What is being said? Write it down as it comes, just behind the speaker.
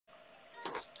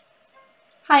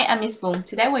Hi, I'm Miss Boom.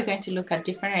 Today we're going to look at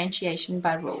differentiation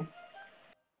by rule.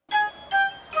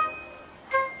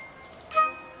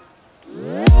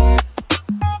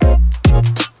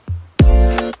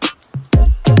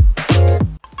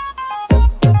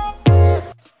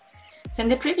 So in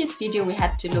the previous video we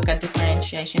had to look at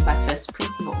differentiation by first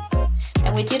principles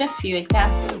and we did a few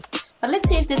examples, but let's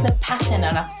see if there's a pattern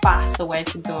and a faster way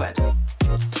to do it.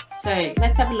 So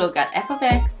let's have a look at f of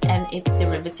x and its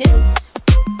derivative.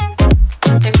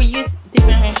 So if we use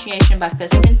differentiation by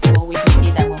first principle, we can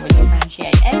see that when we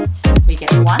differentiate x, we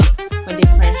get 1. When we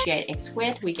differentiate x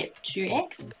squared, we get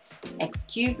 2x. X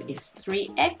cubed is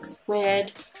 3x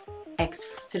squared. X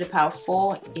to the power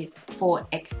 4 is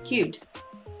 4x cubed.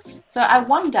 So I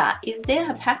wonder, is there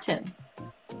a pattern?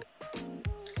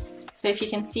 So if you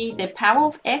can see, the power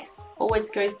of x always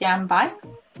goes down by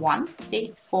 1.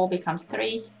 See, 4 becomes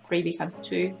 3, 3 becomes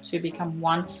 2, 2 becomes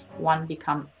 1, 1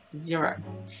 becomes 0.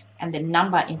 And the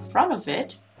number in front of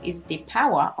it is the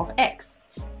power of x.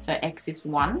 So x is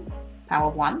 1, power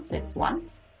of 1, so it's 1.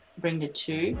 Bring the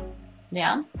 2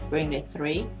 down, bring the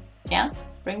 3 down,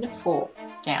 bring the 4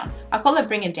 down. I call it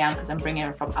bring it down because I'm bringing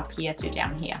it from up here to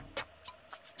down here.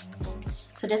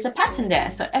 So there's a pattern there.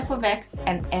 So f of x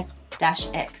and f dash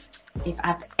x. If I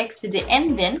have x to the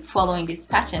n, then following this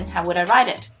pattern, how would I write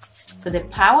it? So the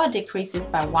power decreases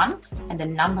by 1 and the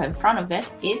number in front of it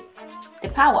is the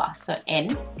power. So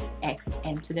n, x,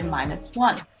 n to the minus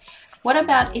 1. What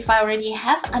about if I already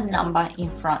have a number in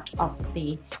front of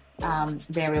the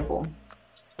variable?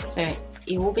 So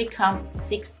it will become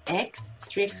 6x,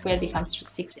 3x squared becomes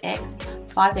 6x,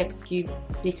 5x cubed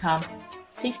becomes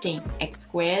 15x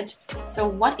squared. So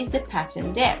what is the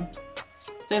pattern there?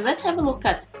 So let's have a look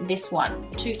at this one.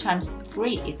 2 times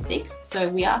 3 is 6. So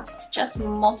we are just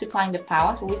multiplying the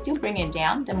power. So we still bring it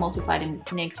down, then multiply the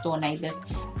next door neighbors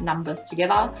numbers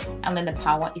together, and then the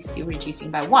power is still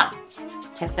reducing by 1.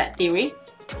 Test that theory.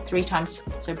 3 times,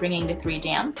 so bringing the 3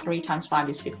 down, 3 times 5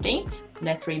 is 15, and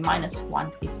then 3 minus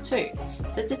 1 is 2.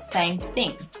 So it's the same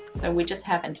thing. So we just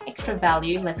have an extra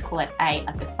value, let's call it a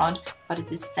at the front, but it's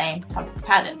the same type of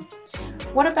pattern.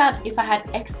 What about if I had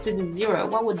x to the 0,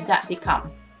 what would that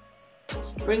become?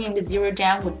 Bringing the 0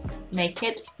 down would make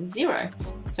it 0.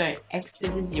 So x to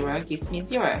the 0 gives me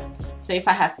 0. So if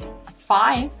I have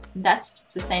 5, that's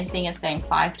the same thing as saying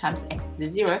 5 times x to the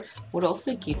 0 would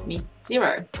also give me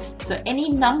 0. So any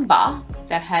number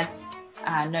that has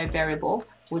no variable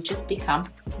will just become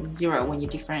 0 when you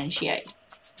differentiate.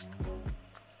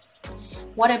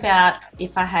 What about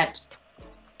if I had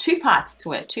two parts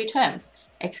to it, two terms,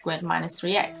 x squared minus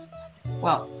 3x?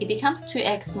 Well, it becomes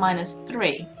 2x minus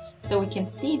 3. So we can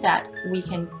see that we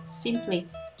can simply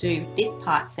do this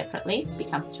part separately,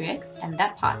 becomes 2x, and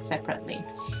that part separately.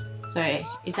 So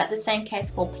is that the same case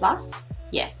for plus?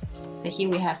 Yes. So here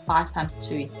we have 5 times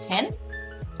 2 is 10,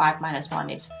 5 minus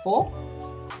 1 is 4,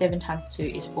 7 times 2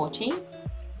 is 14,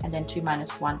 and then 2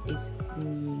 minus 1 is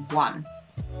 1.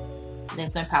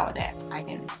 There's no power there.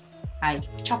 I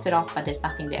chopped it off, but there's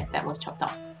nothing there that was chopped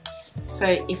off. So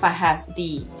if I have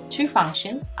the two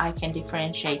functions, I can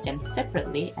differentiate them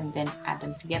separately and then add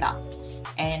them together.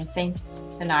 And same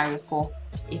scenario for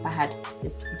if I had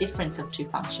this difference of two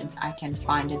functions, I can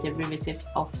find the derivative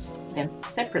of them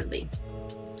separately.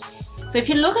 So if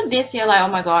you look at this, you're like, oh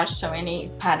my gosh, so many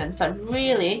patterns, but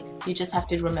really you just have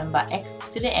to remember x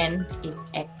to the n is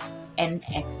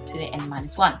nx to the n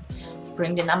minus 1.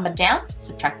 Bring the number down,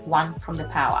 subtract 1 from the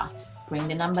power. Bring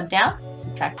the number down,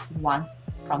 subtract 1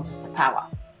 from the power.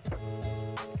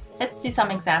 Let's do some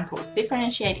examples.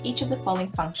 Differentiate each of the following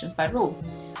functions by rule.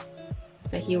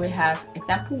 So here we have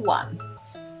example 1.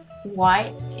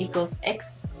 Y equals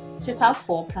x to the power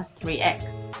 4 plus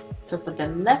 3x. So for the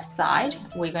left side,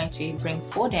 we're going to bring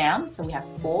 4 down. So we have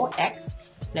 4x,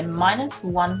 then minus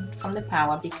 1 from the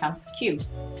power becomes cubed.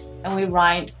 And we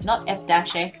write not f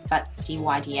dash x, but dy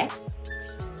dx.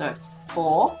 So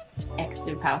 4x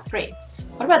to the power 3.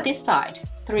 What about this side?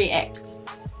 3x.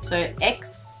 So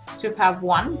x to the power of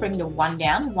 1, bring the 1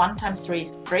 down. 1 times 3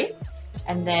 is 3.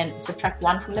 And then subtract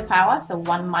 1 from the power. So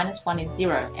 1 minus 1 is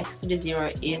 0. X to the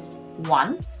 0 is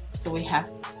 1. So we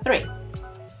have 3.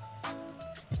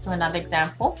 Let's do another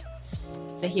example.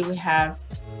 So here we have,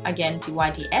 again, dy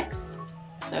dx.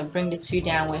 So bring the 2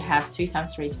 down. We have 2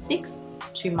 times 3 is 6.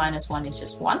 2 minus 1 is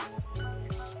just 1.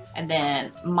 And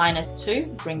then minus 2,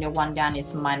 bring the 1 down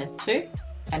is minus 2.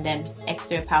 And then x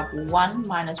to the power of 1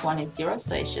 minus 1 is 0,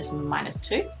 so it's just minus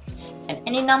 2. And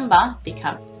any number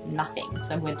becomes nothing,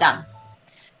 so we're done.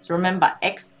 So remember,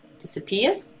 x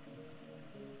disappears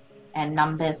and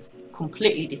numbers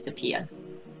completely disappear.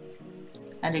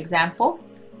 Another example.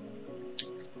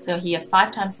 So here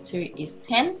 5 times 2 is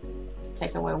 10,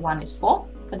 take away 1 is 4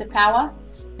 for the power.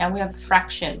 Now we have a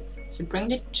fraction. So bring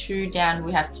the 2 down,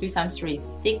 we have 2 times 3 is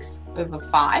 6 over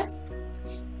 5.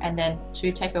 And then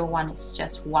 2 take away 1 is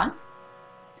just 1.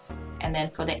 And then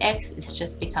for the x, it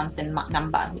just becomes the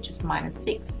number, which is minus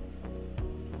 6.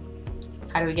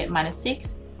 How do we get minus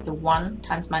 6? The 1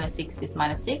 times minus 6 is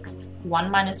minus 6.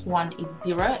 1 minus 1 is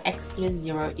 0. X to the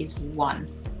 0 is 1.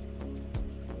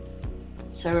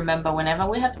 So remember, whenever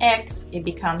we have x, it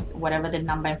becomes whatever the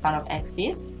number in front of x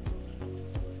is.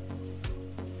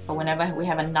 But whenever we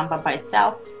have a number by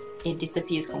itself, it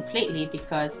disappears completely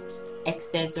because x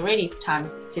there is already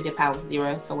times to the power of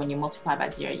 0. So when you multiply by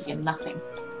 0, you get nothing.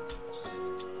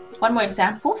 One more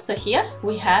example. So here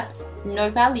we have no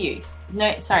values.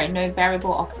 No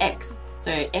variable of x.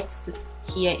 So x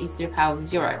here is to the power of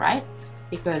 0, right?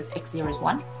 Because x0 is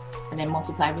 1. So then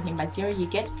multiply everything by 0, you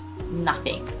get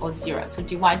nothing or 0. So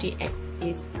dy dx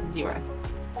is 0.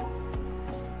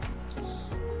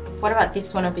 What about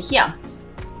this one over here?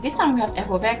 This time we have f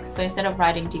of x, so instead of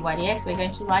writing dy dx, we're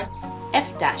going to write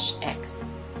f dash x.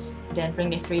 Then bring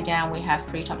the 3 down, we have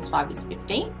 3 times 5 is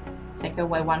 15. Take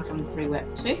away 1 from the 3, we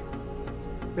have 2.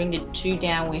 Bring the 2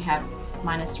 down, we have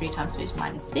minus 3 times 2 is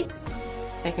minus 6.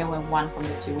 Take away 1 from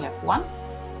the 2, we have 1.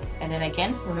 And then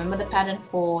again, remember the pattern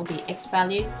for the x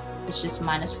values, it's just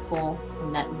minus 4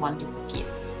 and that 1 disappears.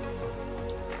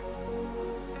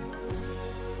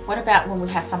 What about when we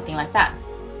have something like that?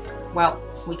 Well,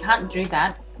 we can't do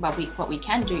that, but what we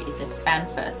can do is expand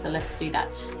first. So let's do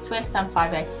that. 2x times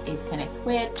 5x is 10x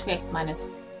squared. 2x minus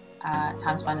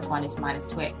times minus 1 is minus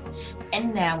 2x.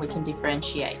 And now we can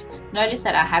differentiate. Notice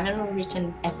that I haven't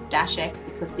written f dash x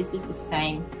because this is the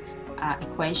same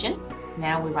equation.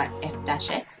 Now we write f dash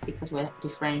x because we're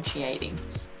differentiating.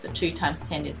 So 2 times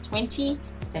 10 is 20.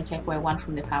 Then take away 1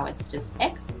 from the power is just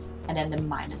x. And then the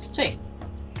minus 2.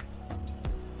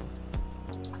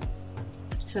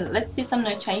 So let's do some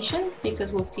notation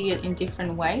because we'll see it in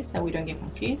different ways so we don't get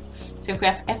confused. So if we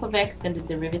have f of x, then the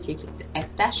derivative is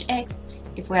f dash x.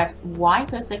 If we have y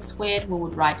equals x squared, we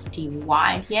would write dy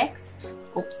dx.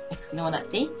 Oops, ignore that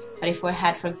d. But if we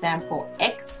had, for example,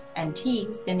 x and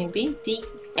t's, then it will be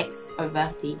dx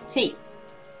over dt.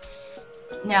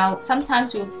 Now,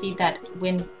 sometimes we'll see that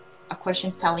when a question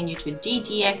is telling you to d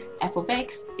dx f of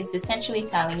x, it's essentially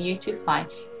telling you to find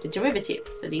the derivative.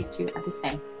 So these two are the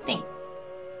same thing.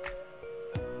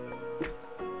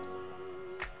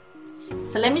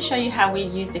 So let me show you how we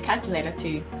use the calculator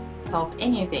to solve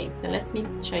any of these. So let me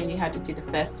show you how to do the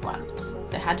first one.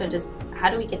 So how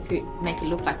do we get to make it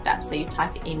look like that? So you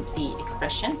type in the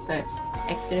expression, so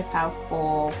x to the power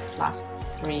 4 plus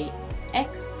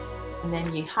 3x, and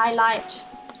then you highlight,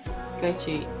 go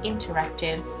to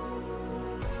interactive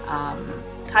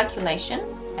calculation,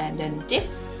 and then diff,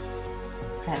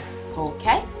 press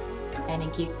OK, and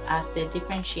it gives us the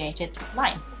differentiated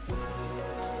line.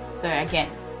 So again,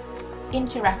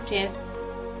 interactive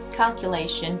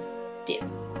calculation diff.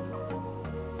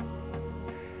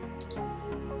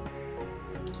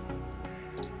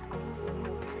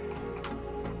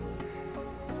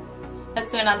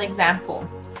 Let's do another example.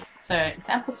 So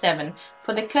example 7,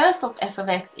 for the curve of f of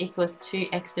x equals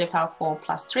 2x to the power 4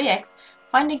 plus 3x,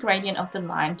 find the gradient of the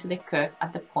line to the curve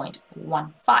at the point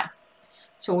 1, 5.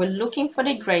 So we're looking for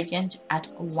the gradient at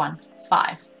 1,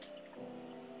 5.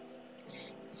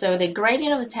 So the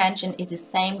gradient of the tangent is the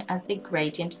same as the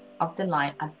gradient of the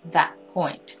line at that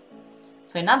point.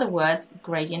 So in other words,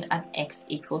 gradient at x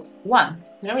equals 1.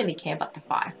 We don't really care about the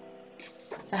 5.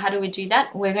 So how do we do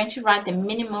that? We're going to write the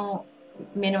minimum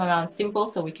amount symbol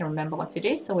so we can remember what to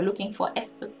do. So we're looking for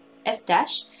f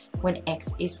dash when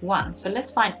x is 1. So let's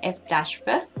find f dash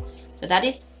first. So that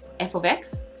is f of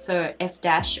x. So f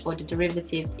dash, or the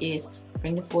derivative, is,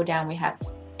 bring the 4 down, we have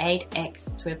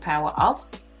 8x to the power of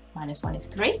minus 1 is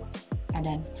 3, and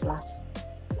then plus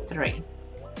 3.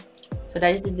 So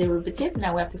that is the derivative.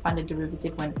 Now we have to find the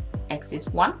derivative when x is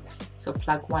 1. So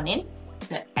plug 1 in.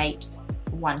 So 8,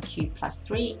 1 cubed plus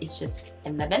 3 is just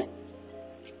 11.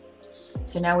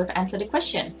 So now we've answered the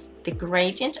question. The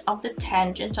gradient of the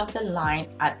tangent of the line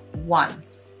at 1.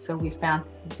 So we found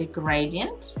the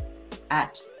gradient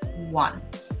at 1.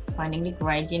 Finding the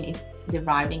gradient is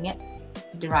deriving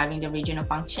the original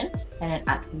function, and then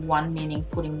at 1 meaning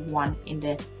putting 1 in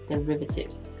the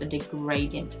derivative. So the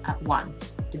gradient at 1,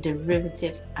 the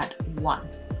derivative at 1.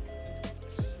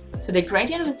 So the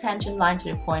gradient of the tangent line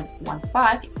to the point 1,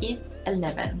 5 is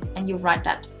 11, and you write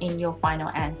that in your final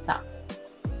answer.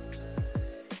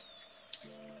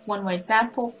 One more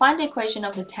example, find the equation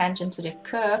of the tangent to the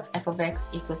curve f of x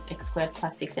equals x squared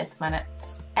plus 6x minus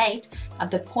 8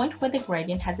 at the point where the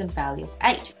gradient has a value of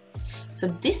 8. So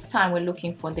this time we're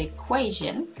looking for the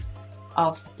equation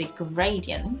of the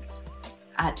gradient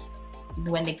at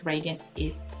when the gradient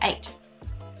is 8.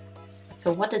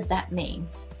 So what does that mean?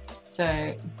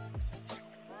 So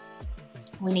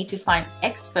we need to find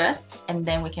x first, and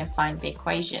then we can find the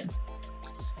equation.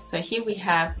 So here we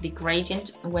have the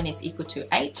gradient when it's equal to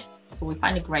 8. So we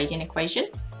find the gradient equation.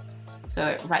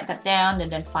 So write that down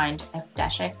and then find f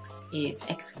dash x is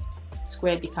x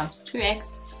squared becomes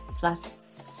 2x plus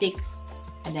 6,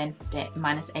 and then the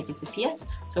minus 8 disappears.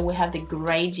 So we have the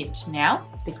gradient now,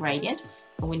 the gradient,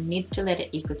 and we need to let it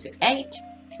equal to 8.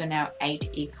 So now 8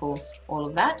 equals all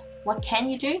of that. What can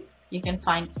you do? You can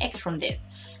find x from this.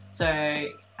 So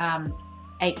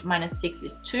 8 minus 6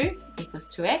 is 2 equals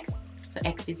 2x. So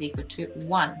x is equal to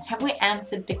 1. Have we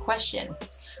answered the question?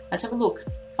 Let's have a look.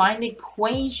 Find the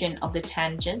equation of the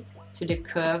tangent to the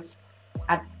curve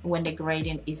at when the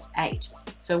gradient is 8.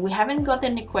 So we haven't got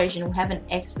an equation, we have an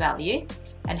x value.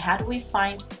 And how do we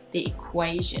find the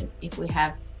equation if we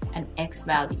have an x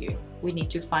value? We need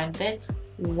to find the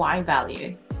y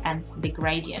value and the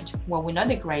gradient. Well, we know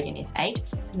the gradient is 8,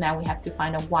 so now we have to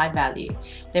find a y value.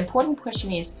 The important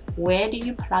question is, where do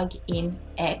you plug in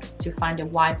x to find a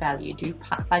y value? Do you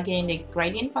plug it in the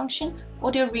gradient function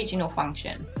or the original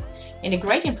function? In the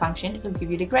gradient function, it will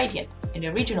give you the gradient. In the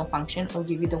original function, it will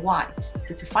give you the y.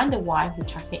 So to find the y, we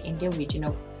chuck it in the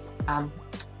original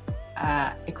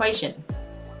equation.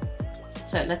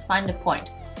 So let's find the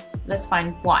point. Let's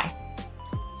find y.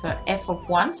 So f of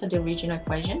 1, so the original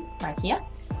equation right here,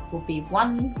 will be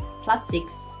 1 plus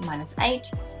 6 minus 8,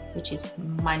 which is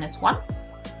minus 1.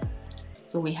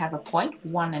 So we have a point,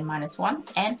 1 and minus 1,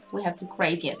 and we have the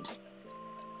gradient.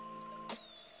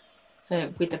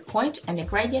 So with the point and the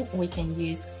gradient, we can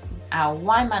use our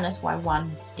y minus y1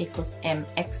 equals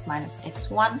mx minus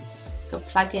x1. So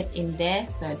plug it in there,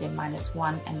 so the minus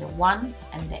 1 and the 1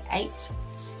 and the 8,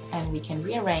 and we can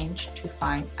rearrange to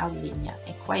find our linear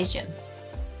equation.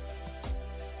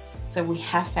 So we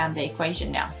have found the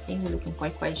equation now. I think we're looking for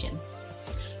equation.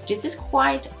 This is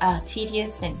quite a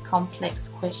tedious and complex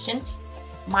question.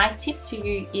 My tip to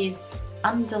you is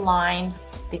underline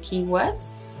the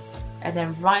keywords and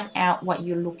then write out what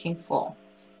you're looking for.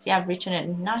 See, I've written it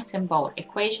nice and bold.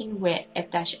 Equation where f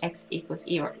dash x equals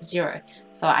 0.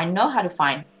 So I know how to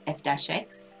find f dash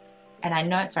x, and I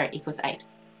know, sorry, equals 8.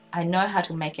 I know how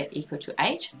to make it equal to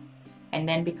 8. And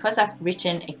then because I've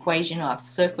written equation or I've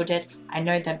circled it, I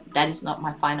know that that is not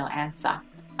my final answer.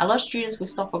 A lot of students will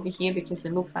stop over here because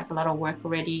it looks like a lot of work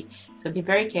already. So be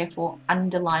very careful,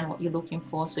 underline what you're looking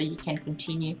for so you can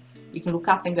continue. You can look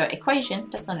up and go, equation,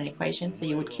 that's not an equation, so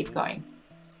you would keep going.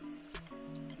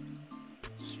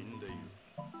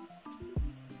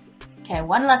 Okay,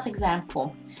 one last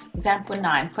example. Example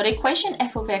 9. For the equation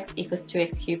f of x equals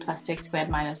 2x cubed plus 2x squared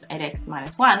minus 8x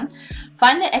minus 1,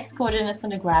 find the x coordinates on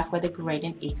the graph where the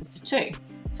gradient equals to 2.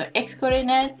 So x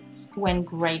coordinates when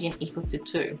gradient equals to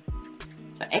 2.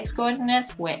 So x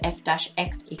coordinates where f dash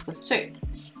x equals 2.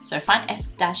 So find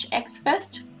f dash x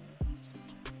first.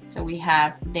 So we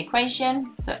have the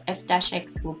equation. So f dash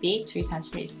x will be 2 times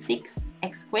 3 is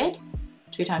 6x squared.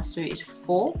 2 times 2 is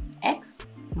 4x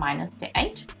minus the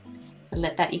 8. So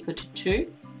let that equal to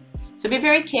 2. So be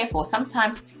very careful.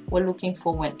 Sometimes we're looking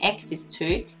for when x is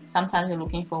 2. Sometimes we're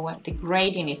looking for when the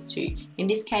gradient is 2. In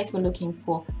this case, we're looking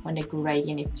for when the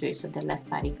gradient is 2. So the left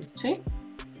side equals 2.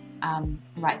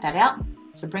 Write that out.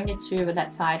 So bring the 2 over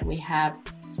that side. We have,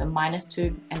 so minus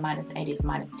 2 and minus 8 is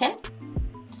minus 10.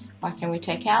 What can we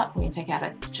take out? We can take out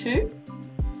a 2.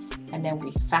 And then we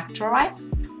factorize.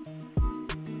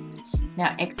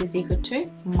 Now x is equal to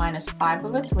minus 5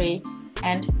 over 3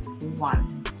 and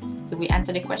 1. Did we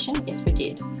answer the question? Yes, we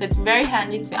did. So it's very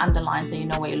handy to underline so you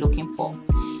know what you're looking for.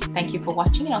 Thank you for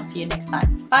watching, and I'll see you next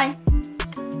time. Bye.